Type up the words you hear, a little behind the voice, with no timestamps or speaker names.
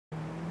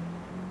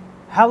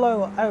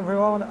Hello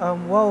everyone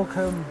and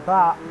welcome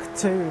back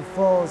to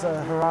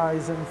Forza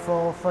Horizon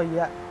 4 for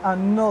yet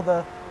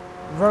another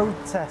road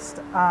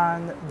test,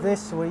 and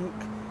this week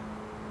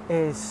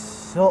is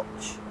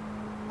such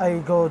a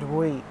good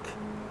week.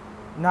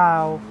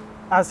 Now,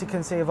 as you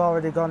can see, I've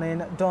already gone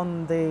in,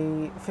 done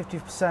the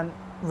 50%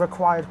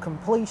 required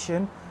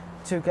completion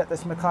to get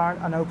this Mclaren.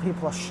 I know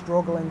people are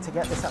struggling to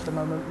get this at the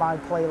moment. My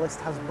playlist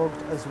has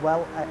bugged as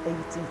well at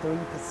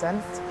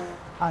 83%.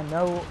 I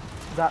know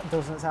that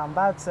doesn't sound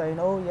bad, saying,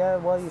 oh yeah,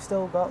 well, you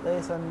still got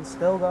this and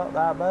still got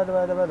that, but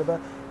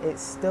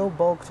it's still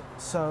bugged,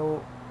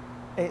 so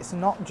it's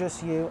not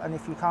just you, and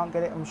if you can't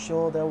get it, I'm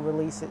sure they'll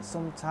release it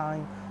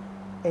sometime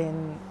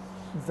in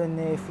the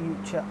near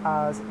future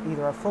as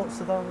either a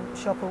Forza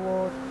Shop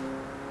Award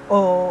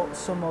or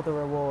some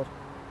other award.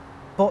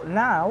 But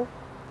now,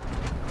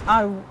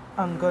 I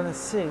am going to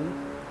see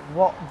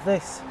what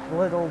this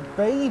little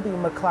baby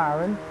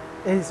Mclaren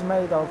is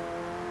made of,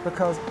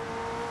 because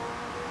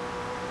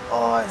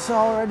oh, it's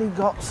already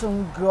got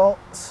some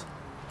guts.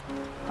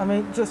 I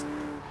mean, just...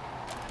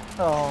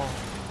 Oh,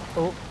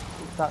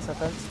 that's a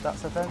fence,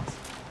 that's a fence.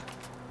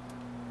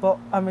 But,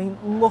 I mean,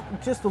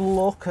 just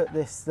look at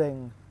this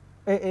thing.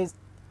 It is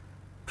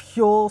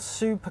pure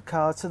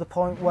supercar to the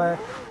point where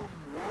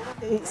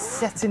it's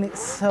setting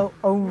its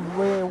own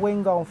rear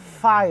wing on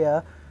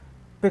fire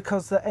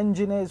because the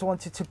engineers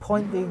wanted to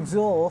point the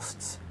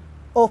exhausts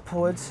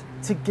upwards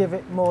to give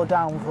it more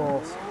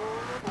downforce.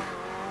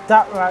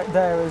 That right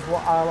there is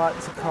what I like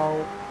to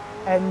call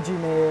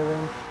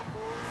engineering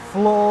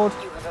flawed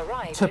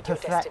to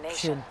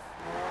perfection.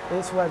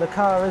 It's where the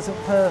car isn't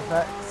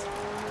perfect,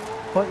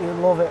 but you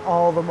love it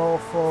all the more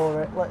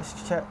for it.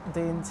 Let's check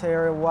the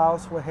interior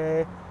whilst we're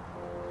here.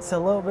 It's a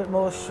little bit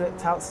more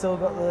stripped out, still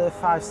got the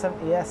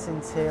 570S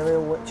interior,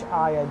 which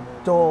I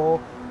adore.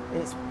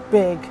 It's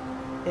big,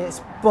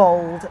 it's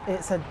bold,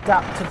 it's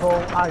adaptable.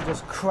 I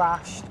just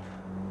crashed.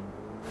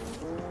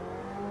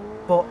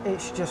 But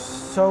it's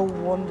just so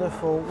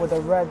wonderful with a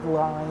red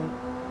line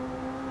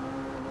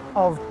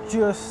of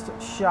just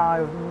shy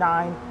of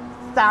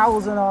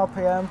 9,000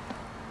 RPM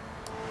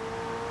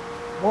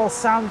while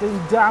sounding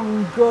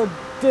damn good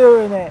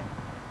doing it.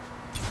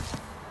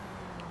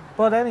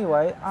 But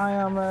anyway, I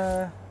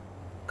am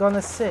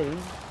gonna see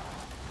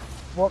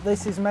what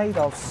this is made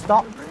of,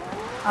 stock,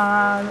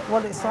 and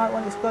what it's like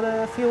when it's got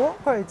a few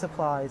upgrades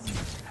applied.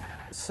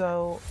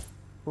 So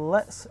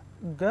let's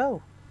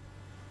go.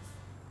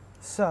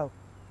 So,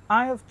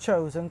 I have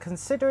chosen,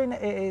 considering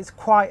it is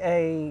quite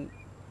a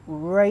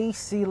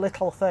racy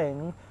little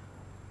thing,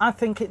 I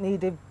think it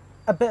needed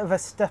a bit of a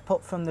step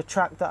up from the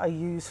track that I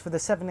used for the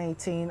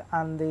 718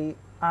 and the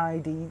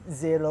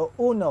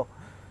ID01.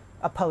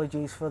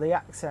 Apologies for the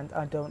accent,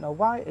 I don't know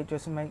why, it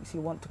just makes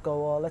you want to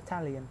go all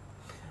Italian.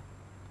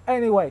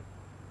 Anyway,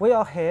 we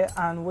are here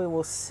and we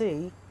will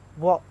see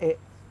what it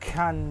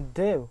can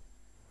do.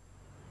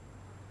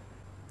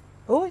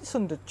 Oh, it's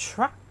under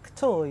track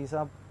toys.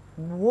 I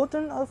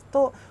wouldn't have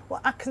thought.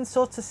 Well, I can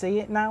sort of see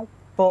it now,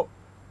 but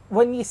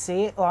when you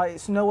see it, like,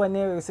 it's nowhere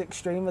near as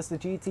extreme as the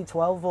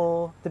GT12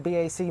 or the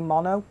BAC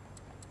Mono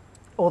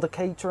or the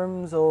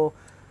Caterhams or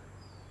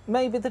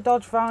maybe the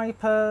Dodge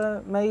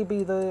Viper,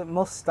 maybe the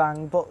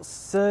Mustang, but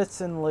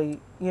certainly,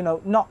 you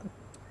know, not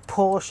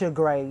Porsche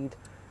grade.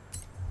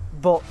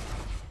 But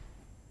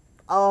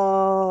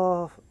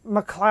oh,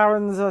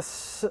 McLarens are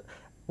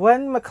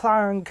when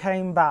McLaren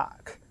came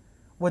back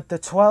with the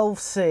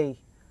 12C,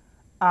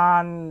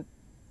 and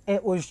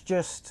it was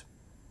just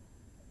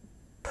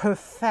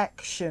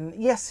perfection.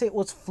 Yes, it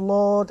was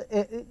flawed.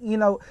 You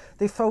know,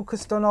 they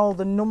focused on all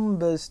the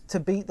numbers to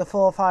beat the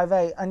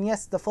 458, and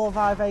yes, the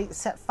 458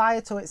 set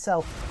fire to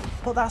itself,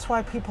 but that's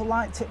why people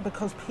liked it,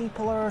 because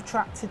people are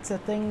attracted to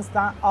things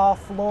that are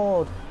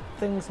flawed,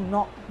 things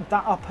not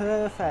that are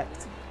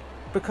perfect,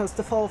 because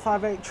the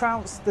 458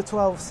 trounced the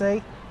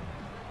 12C.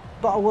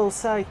 But I will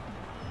say,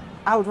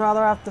 I would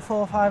rather have the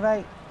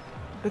 458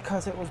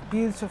 because it was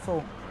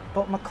beautiful.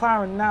 But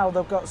McLaren now,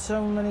 they've got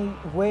so many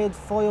weird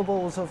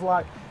foibles of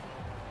like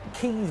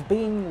keys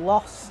being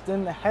lost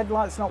and the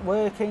headlights not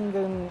working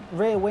and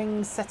rear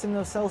wings setting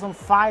themselves on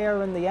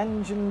fire and the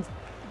engines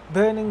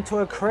burning to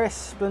a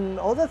crisp and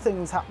other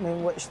things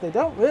happening which they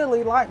don't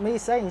really like me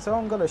saying, so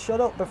I'm going to shut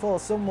up before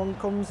someone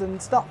comes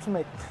and stops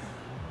me.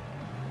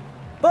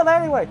 But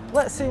anyway,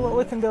 let's see what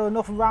we can do.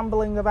 Enough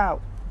rambling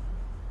about.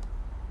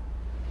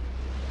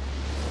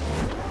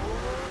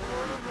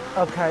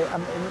 Okay,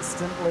 I'm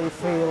instantly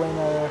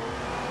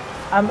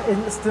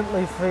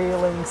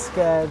feeling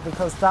scared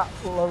because that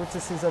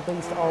Lotus is a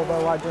beast,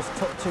 although I just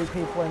took two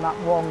people in that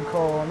one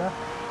corner.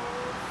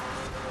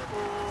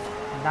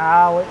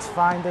 Now it's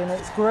finding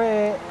its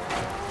grip.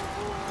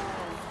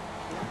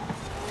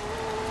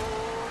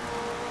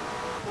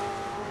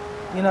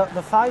 You know,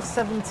 the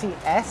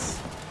 570S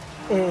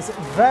is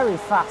very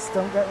fast,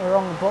 don't get me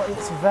wrong, but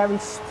it's very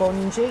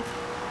spongy,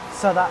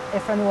 so that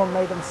if anyone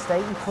made a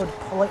mistake, you could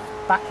pull it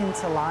back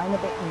into line a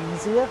bit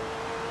easier.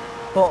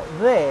 But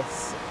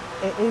this,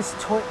 it is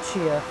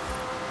twitchier,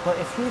 but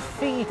if you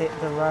feed it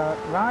the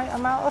right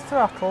amount of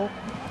throttle,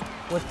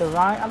 with the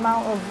right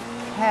amount of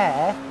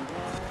care.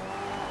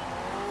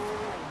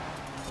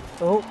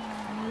 Oh,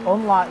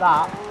 unlike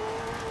that,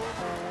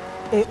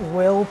 it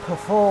will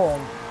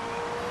perform.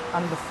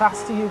 And the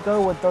faster you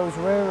go with those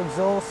rear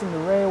exhausts and the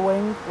rear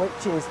wing,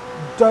 which is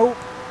dope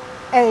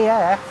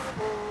AF,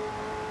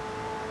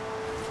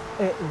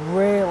 it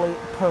really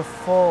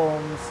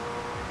performs.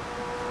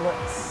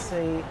 Let's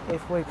see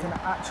if we can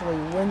actually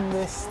win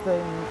this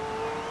thing.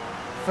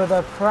 For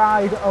the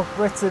pride of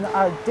Britain,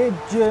 I did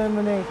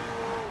Germany,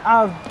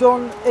 I've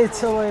done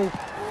Italy.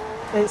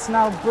 It's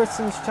now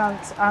Britain's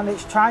chance and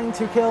it's trying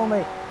to kill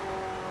me.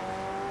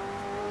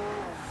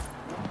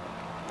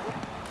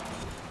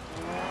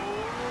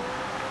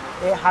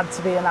 It had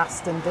to be an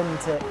Aston,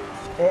 didn't it?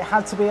 It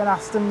had to be an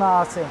Aston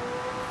Martin.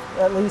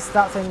 At least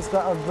that thing's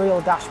got a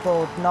real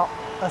dashboard, not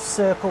a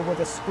circle with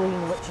a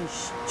screen, which is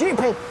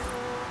stupid.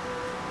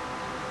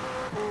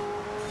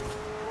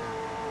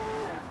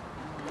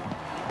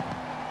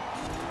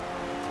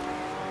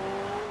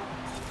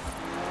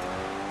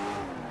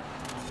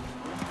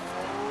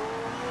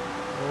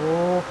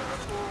 Oh.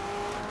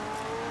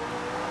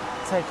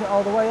 Take it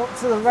all the way up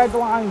to the red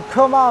line.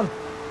 Come on.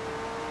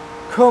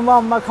 Come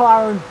on,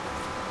 Mclaren.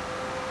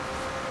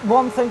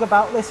 One thing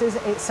about this is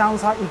it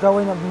sounds like you're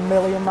going a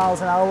million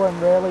miles an hour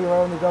and really you're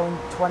only going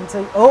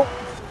 20. Oh,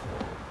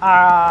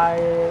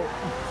 I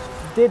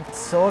did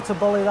sort of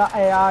bully that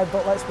AI,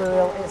 but let's be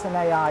real, it's an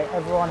AI.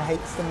 Everyone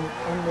hates them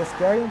in this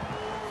game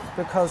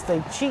because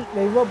they cheat,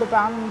 they rubber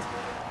band,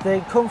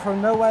 they come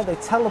from nowhere, they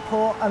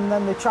teleport, and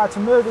then they try to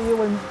murder you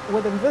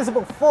with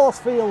invisible force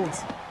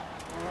fields.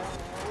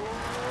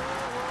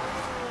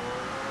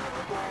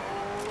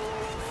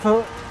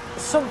 For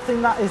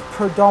something that is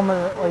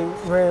predominantly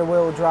rear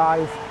wheel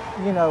drive,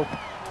 you know,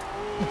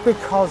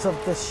 because of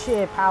the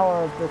sheer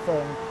power of the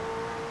thing,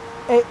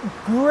 it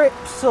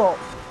grips up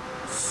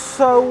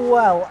so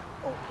well.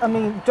 I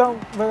mean, don't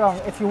be wrong,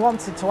 if you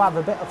wanted to have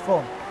a bit of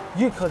fun,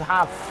 you could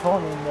have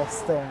fun in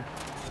this thing.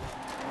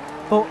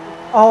 But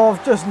oh,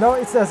 I've just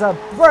noticed there's a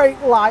brake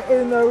light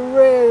in the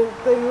rear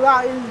thing.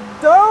 That is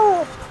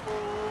dope.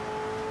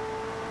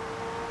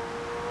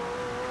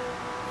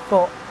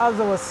 But as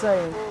I was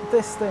saying,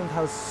 this thing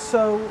has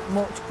so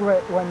much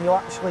grip when you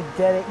actually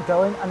get it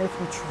going, and if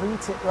you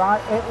treat it right,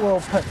 it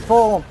will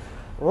perform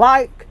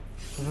like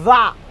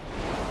that.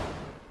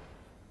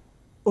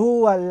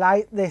 Ooh, I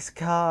like this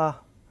car.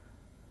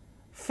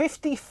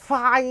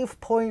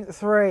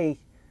 55.3.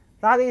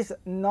 That is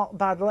not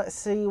bad. Let's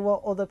see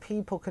what other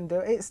people can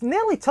do. It's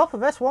nearly top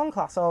of S1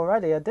 class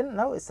already. I didn't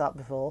notice that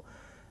before.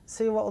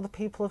 See what other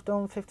people have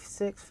done.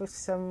 56,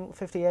 57,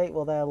 58.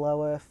 Well, they're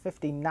lower.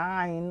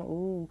 59.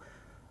 Ooh.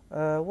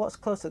 What's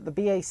close at the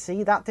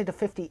BAC? That did a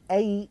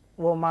 58.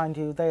 Well, mind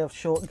you, they have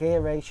short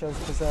gear ratios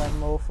because they're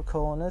more for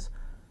corners.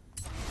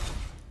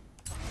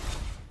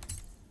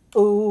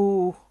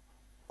 Ooh.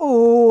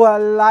 Ooh, I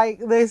like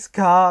this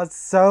car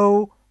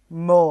so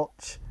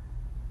much.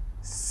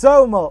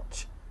 So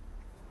much.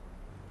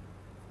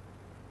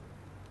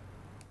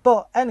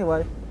 But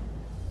anyway,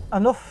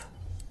 enough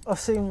of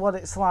seeing what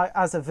it's like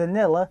as a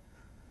vanilla.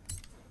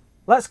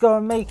 Let's go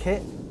and make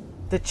it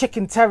the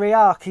chicken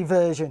teriyaki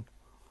version.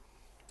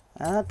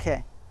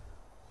 Okay.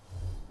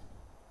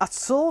 I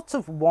sort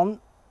of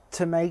want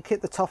to make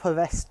it the top of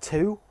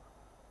S2.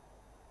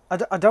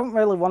 I don't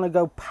really want to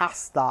go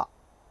past that.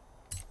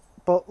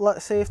 But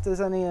let's see if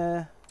there's any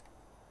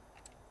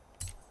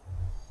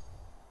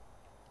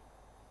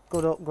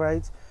good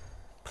upgrades.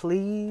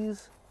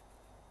 Please.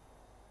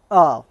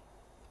 Oh.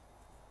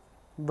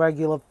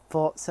 Regular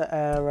Forza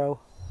Aero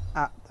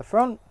at the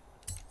front.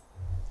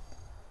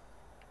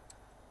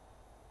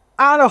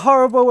 And a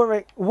horrible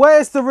Rick.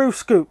 Where's the roof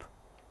scoop?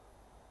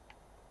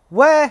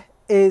 Where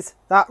is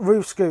that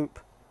roof scoop?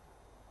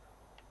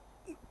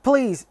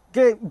 Please,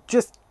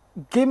 just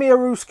give me a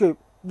roof scoop.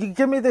 You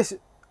give me this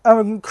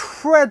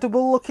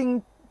incredible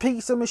looking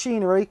piece of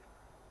machinery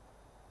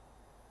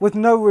with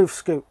no roof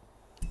scoop.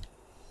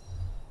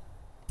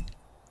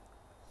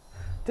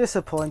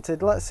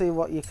 Disappointed. Let's see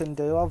what you can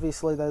do.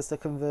 Obviously there's the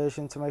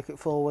conversion to make it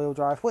four-wheel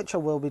drive, which I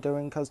will be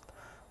doing because,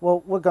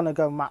 well, we're going to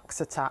go max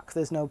attack.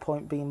 There's no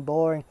point being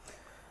boring.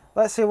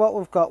 Let's see what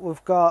we've got.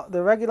 We've got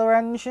the regular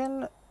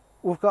engine.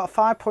 We've got a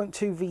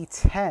 5.2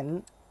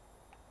 V10,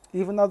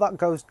 even though that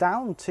goes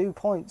down 2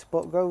 points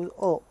but goes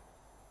up.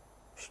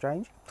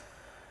 Strange.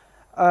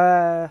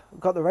 We've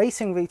got the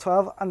racing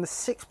V12 and the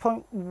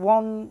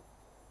 6.1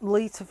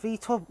 litre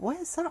V12.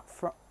 Where's that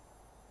from?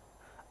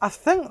 I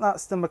think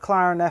that's the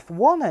Mclaren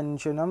F1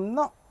 engine. I'm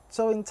not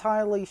so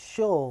entirely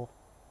sure,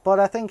 but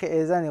I think it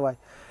is anyway.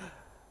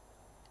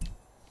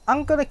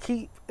 I'm going to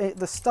keep it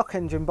the stock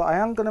engine, but I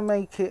am going to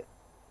make it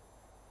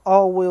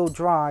all-wheel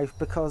drive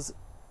because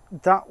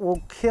that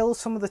will kill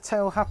some of the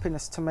tail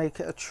happiness to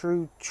make it a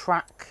true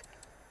track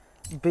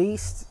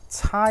beast.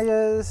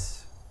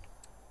 Tyres,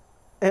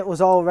 it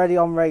was already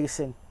on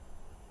racing.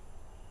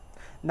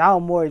 Now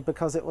I'm worried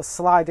because it was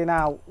sliding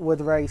out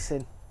with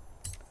racing.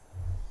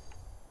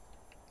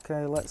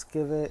 Okay, let's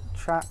give it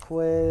track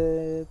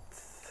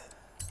width.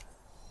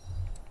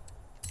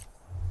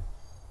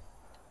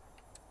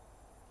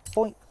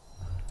 boink,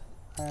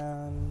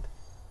 and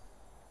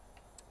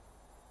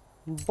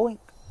boink.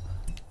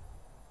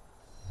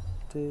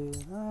 Do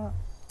that.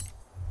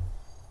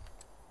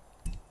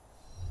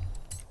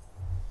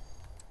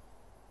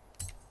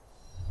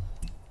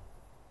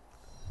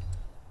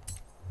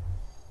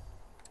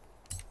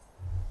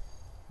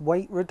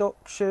 Weight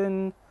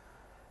reduction,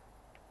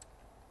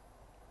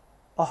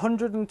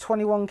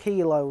 121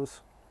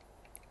 kilos.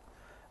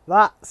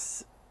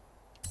 That's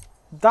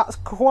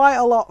quite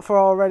a lot for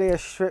already a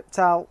stripped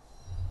out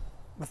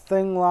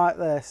thing like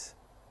this.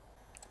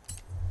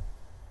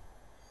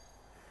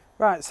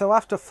 Right, so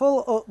after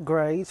full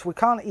upgrades, we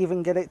can't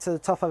even get it to the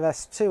top of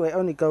S2. It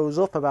only goes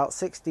up about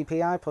 60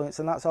 PI points,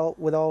 and that's all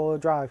with all-wheel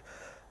drive.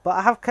 But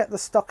I have kept the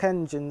stock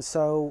engine,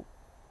 so,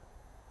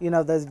 you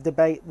know, there's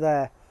debate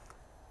there.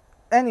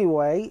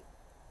 Anyway,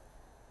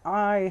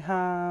 I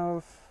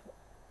have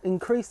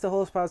increased the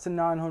horsepower to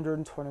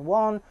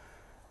 921,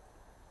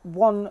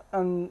 1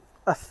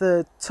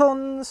 1/3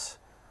 tons,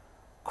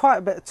 quite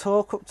a bit of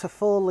torque, up to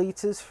 4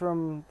 litres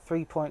from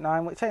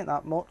 3.9, which ain't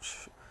that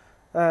much.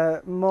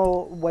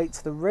 More weight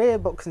to the rear,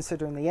 but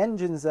considering the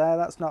engine's there,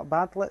 that's not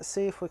bad. Let's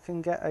see if we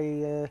can get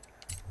a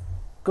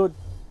good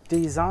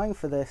design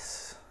for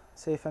this.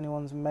 See if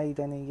anyone's made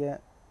any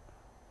yet.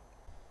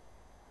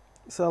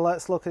 So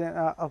let's look at it.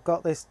 I've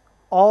got this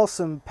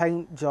awesome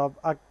paint job.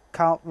 I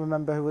can't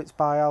remember who it's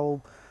by. I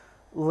will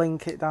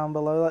link it down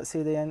below. Let's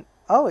see the end.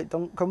 Oh, it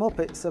don't come up.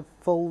 It's a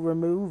full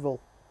removal.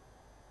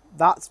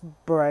 That's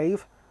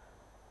brave.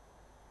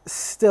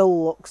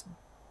 Still looks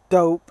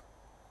dope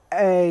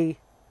AF.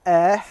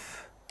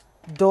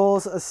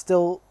 Doors are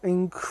still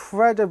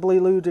incredibly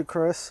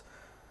ludicrous.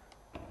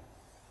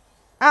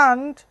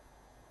 And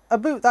a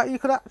boot that you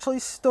could actually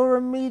store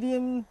a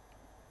medium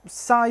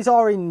size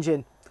orange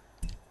in.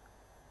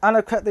 And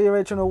I kept the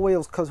original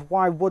wheels, because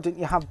why wouldn't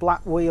you have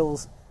black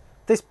wheels?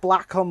 This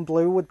black on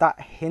blue with that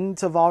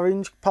hint of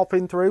orange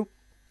popping through.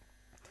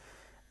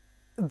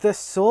 They're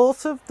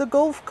sort of the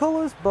Gulf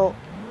colours, but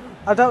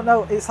I don't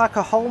know. It's like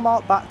a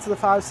hallmark back to the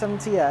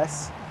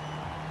 570S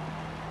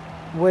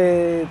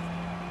with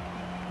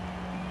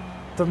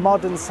the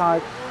modern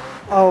side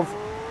of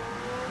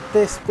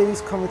this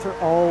beast coming through.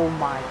 Oh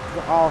my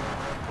god.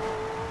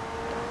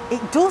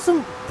 It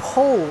doesn't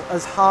pull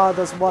as hard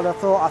as what I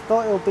thought. I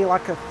thought it would be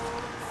like a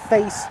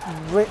face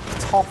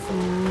ripped off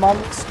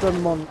monster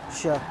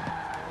muncher,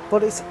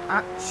 but it's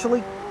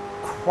actually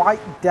quite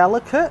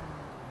delicate.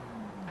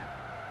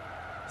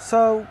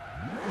 So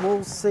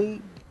we'll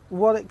see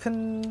what it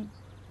can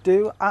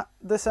do at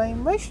the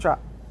same racetrack.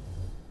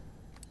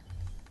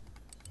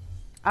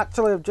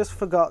 Actually, I've just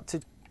forgot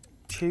to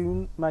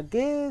tune my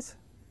gears.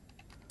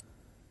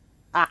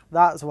 Ah,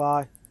 that's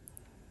why.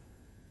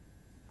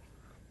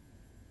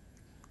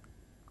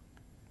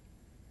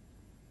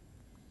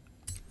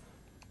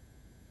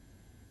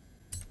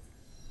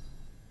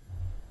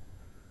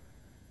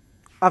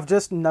 I've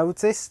just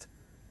noticed.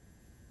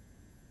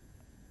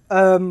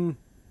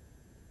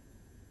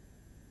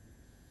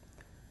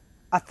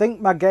 I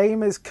think my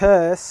game is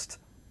cursed.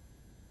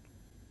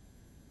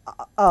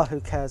 Oh, who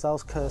cares? I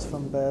was cursed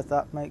from birth.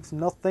 That makes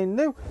nothing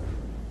new.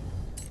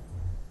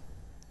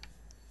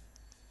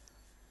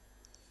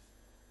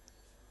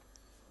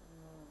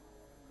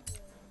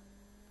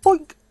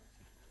 Boink!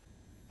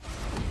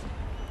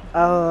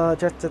 Oh,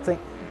 just to think.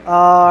 Oh,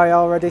 I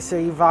already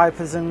see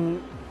Vipers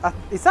and...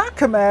 is that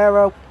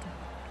Camaro?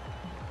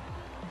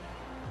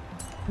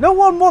 No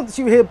one wants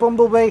you here,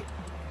 Bumblebee.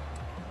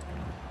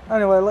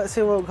 Anyway, let's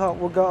see what we've got.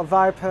 We've got a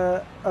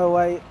Viper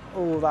 08.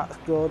 Oh, that's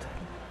good.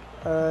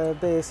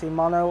 BAC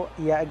Mono.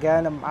 Yet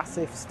again, a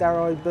massive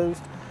steroid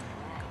boost.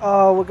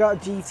 Oh, we've got a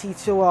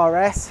GT2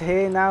 RS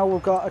here now.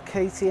 We've got a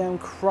KTM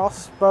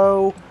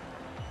Crossbow.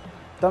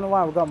 Don't know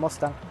why we've got a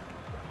Mustang.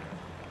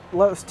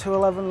 Lotus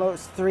 211,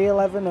 Lotus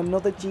 311,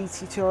 another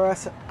GT2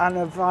 RS, and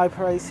a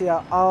Viper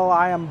ACR. Oh,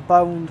 I am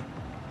boned.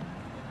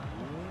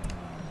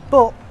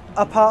 But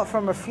apart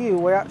from a few,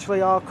 we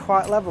actually are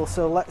quite level.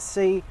 So let's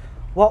see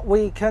what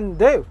we can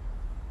do.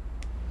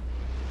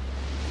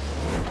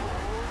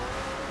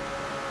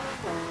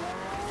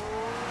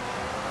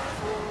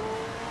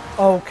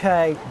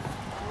 Okay.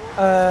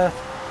 There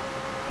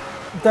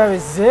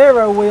is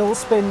zero wheel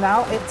spin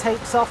now. It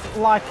takes off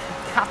like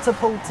a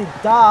catapulted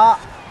dart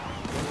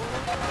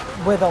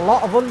with a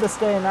lot of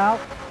understeer now.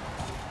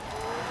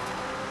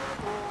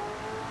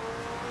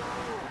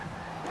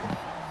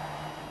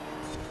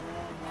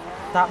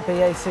 That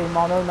BAC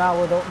Mono now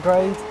with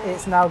upgrade,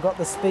 it's now got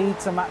the speed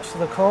to match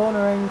the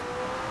cornering.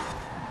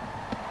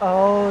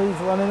 Oh, he's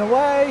running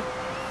away.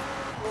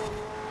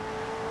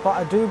 But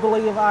I do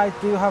believe I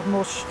do have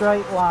more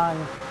straight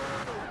line.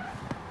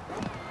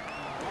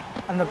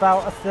 And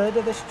about a third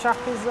of this track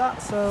is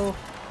that, so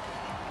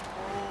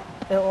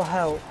it'll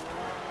help.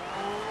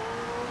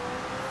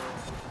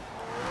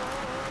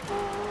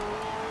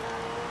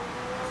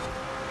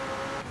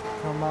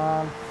 Come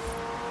on.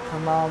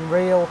 Come on,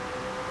 reel.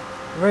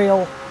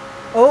 Reel.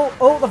 Oh,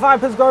 oh, the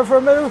Viper's going for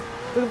a move.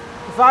 The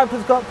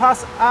Viper's got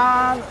past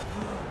and...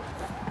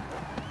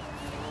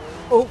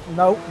 oh,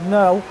 no,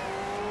 no.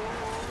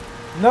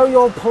 Know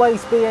your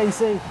place,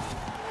 BAC.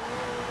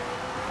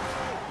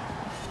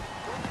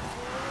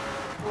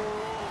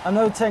 I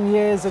know 10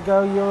 years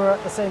ago you were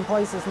at the same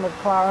place as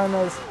Mclaren,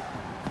 as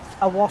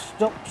a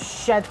washed up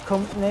shed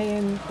company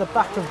in the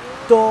back of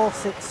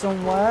Dorset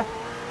somewhere.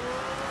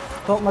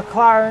 But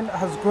Mclaren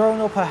has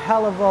grown up a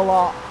hell of a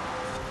lot.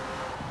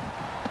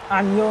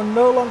 And you're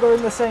no longer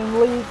in the same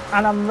league,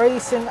 and I'm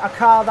racing a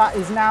car that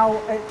is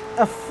now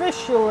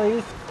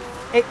officially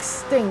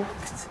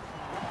extinct.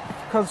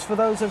 Because for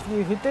those of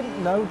you who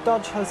didn't know,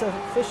 Dodge has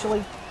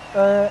officially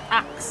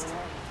axed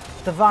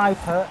the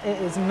Viper.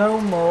 It is no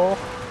more.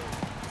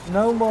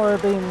 No more are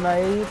being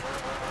made.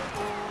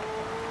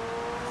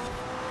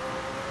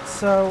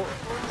 So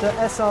the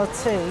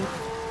SRT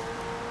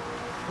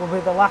will be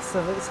the last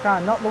of its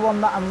kind. Not the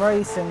one that I'm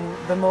racing,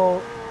 the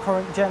more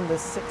current gender,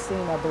 16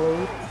 I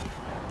believe.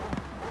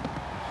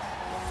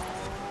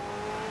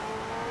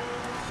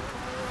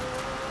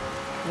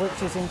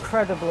 Which is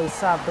incredibly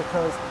sad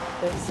because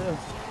it's an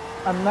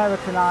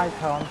American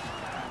icon.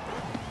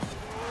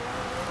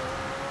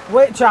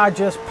 Which I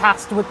just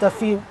passed with the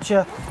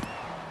future.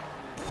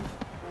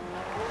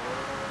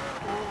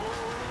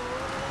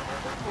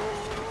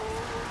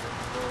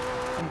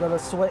 I'm going to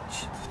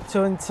switch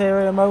to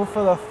interior mode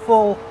for the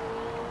full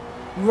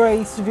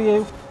race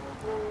view.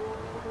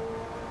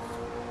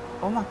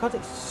 Oh my god,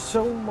 it's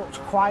so much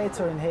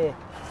quieter in here.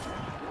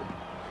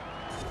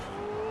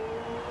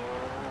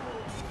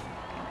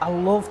 I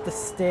love the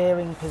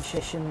steering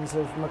positions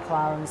of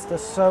McLarens. They're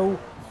so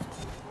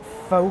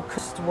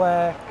focused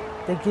where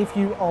they give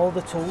you all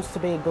the tools to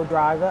be a good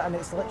driver, and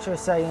it's literally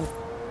saying,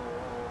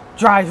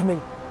 drive me,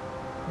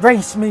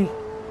 race me,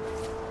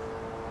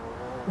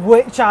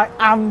 which I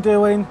am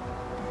doing.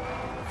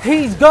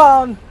 He's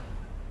gone,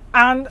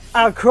 and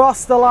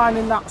across the line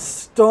in that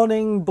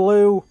stunning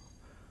blue.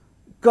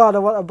 God, I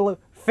want a blue.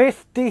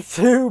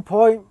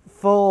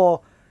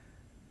 52.4,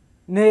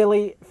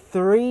 nearly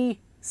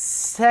 3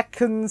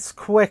 seconds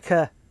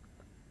quicker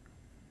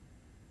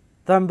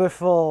than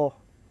before,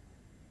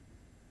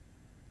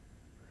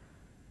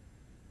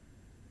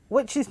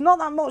 which is not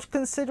that much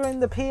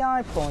considering the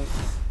PI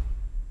points.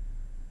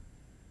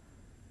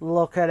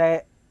 Look at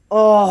it.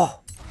 Oh,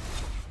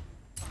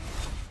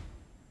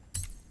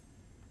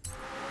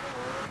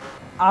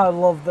 I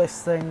love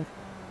this thing.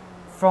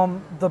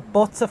 From the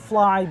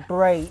butterfly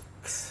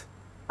brakes,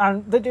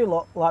 and they do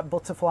look like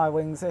butterfly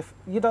wings. If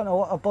you don't know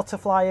what a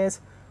butterfly is,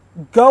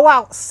 go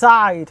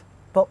outside,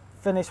 but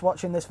finish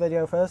watching this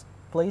video first,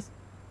 please.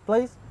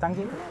 Please, thank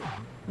you.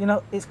 You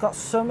know, it's got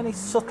so many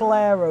subtle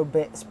aero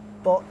bits,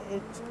 but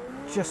it's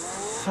just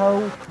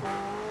so...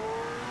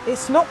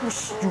 It's not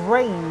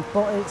restrained,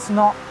 but it's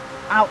not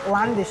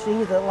outlandish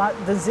either. Like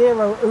the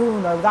Zero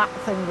Uno, that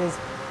thing is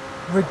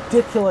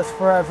ridiculous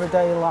for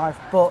everyday life,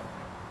 but,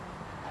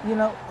 you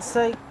know,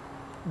 say,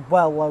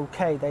 well,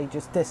 okay, they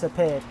just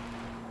disappeared.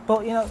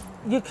 But, you know,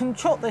 you can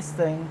chuck this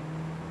thing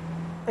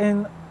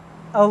in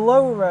a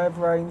low rev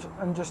range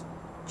and just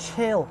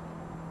chill,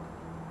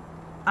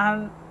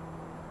 and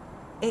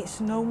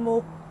it's no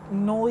more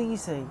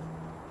noisy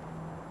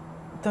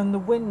than the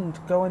wind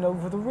going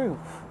over the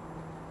roof.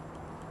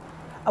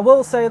 I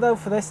will say though,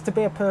 for this to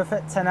be a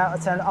perfect 10 out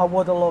of 10, I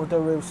would have loved a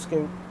roof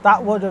scoop.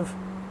 That would have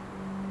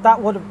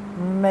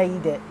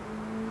made it.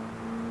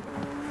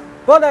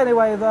 But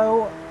anyway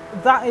though,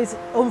 that is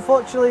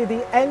unfortunately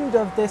the end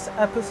of this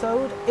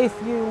episode. If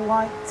you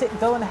liked it,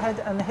 go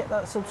ahead and hit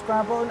that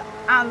subscribe button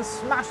and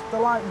smash the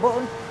like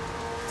button.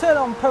 Turn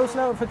on post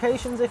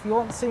notifications if you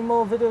want to see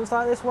more videos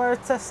like this where I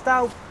test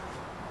out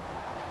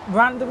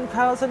random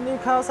cars and new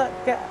cars that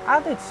get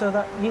added, so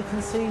that you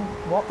can see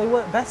what they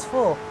work best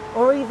for,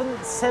 or even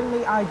send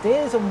me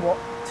ideas on what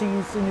to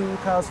use the new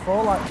cars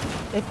for. Like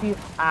if you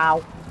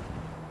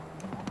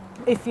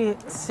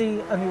see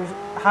a new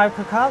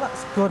hypercar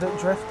that's good at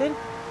drifting,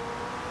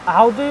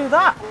 I'll do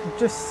that.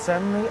 Just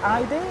send me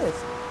ideas.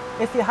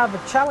 If you have a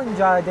challenge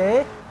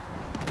idea,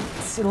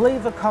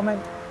 leave a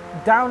comment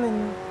down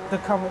in the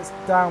comments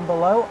down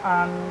below,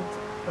 and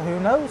who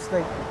knows,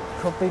 they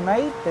could be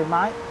made, they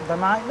might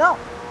not.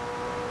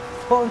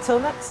 But until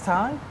next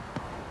time,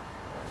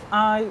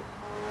 I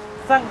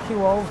thank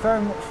you all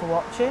very much for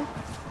watching,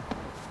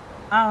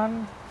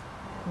 and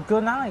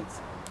good night.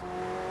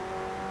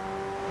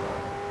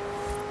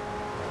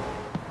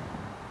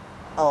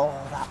 Oh,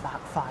 that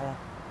backfire.